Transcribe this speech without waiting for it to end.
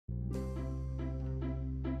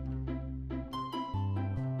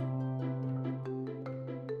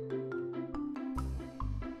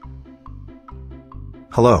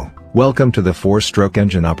Hello, welcome to the 4-stroke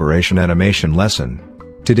engine operation animation lesson.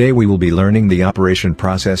 Today we will be learning the operation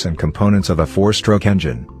process and components of a 4-stroke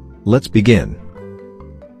engine. Let's begin.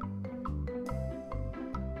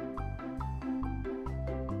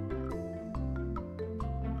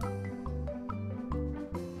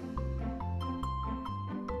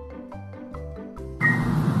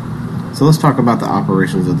 So let's talk about the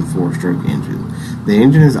operations of the 4-stroke engine. The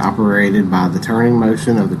engine is operated by the turning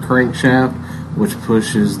motion of the crankshaft, which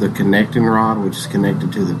pushes the connecting rod, which is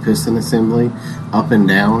connected to the piston assembly, up and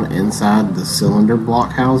down inside the cylinder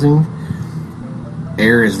block housing.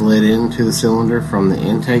 Air is let into the cylinder from the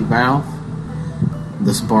intake valve.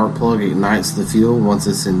 The spark plug ignites the fuel once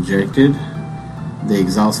it's injected. The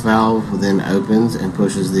exhaust valve then opens and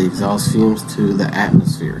pushes the exhaust fumes to the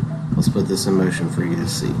atmosphere. Let's put this in motion for you to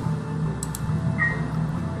see.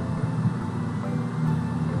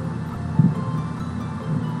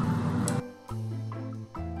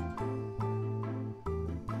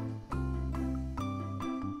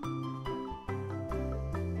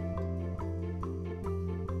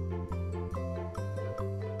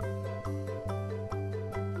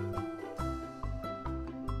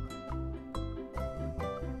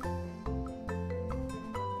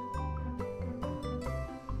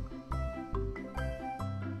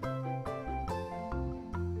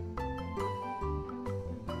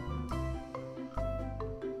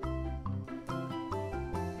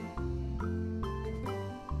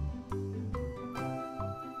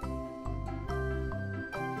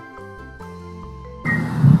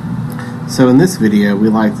 So in this video, we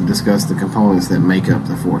like to discuss the components that make up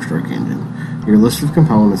the 4-stroke engine. Your list of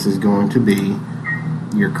components is going to be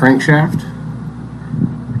your crankshaft,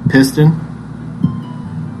 piston,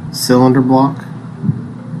 cylinder block,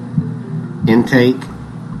 intake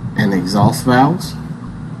and exhaust valves,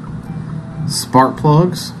 spark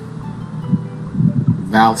plugs,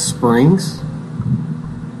 valve springs,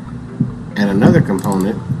 and another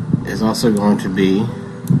component is also going to be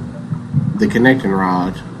the connecting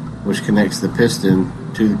rod, which connects the piston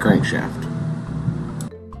to the crankshaft.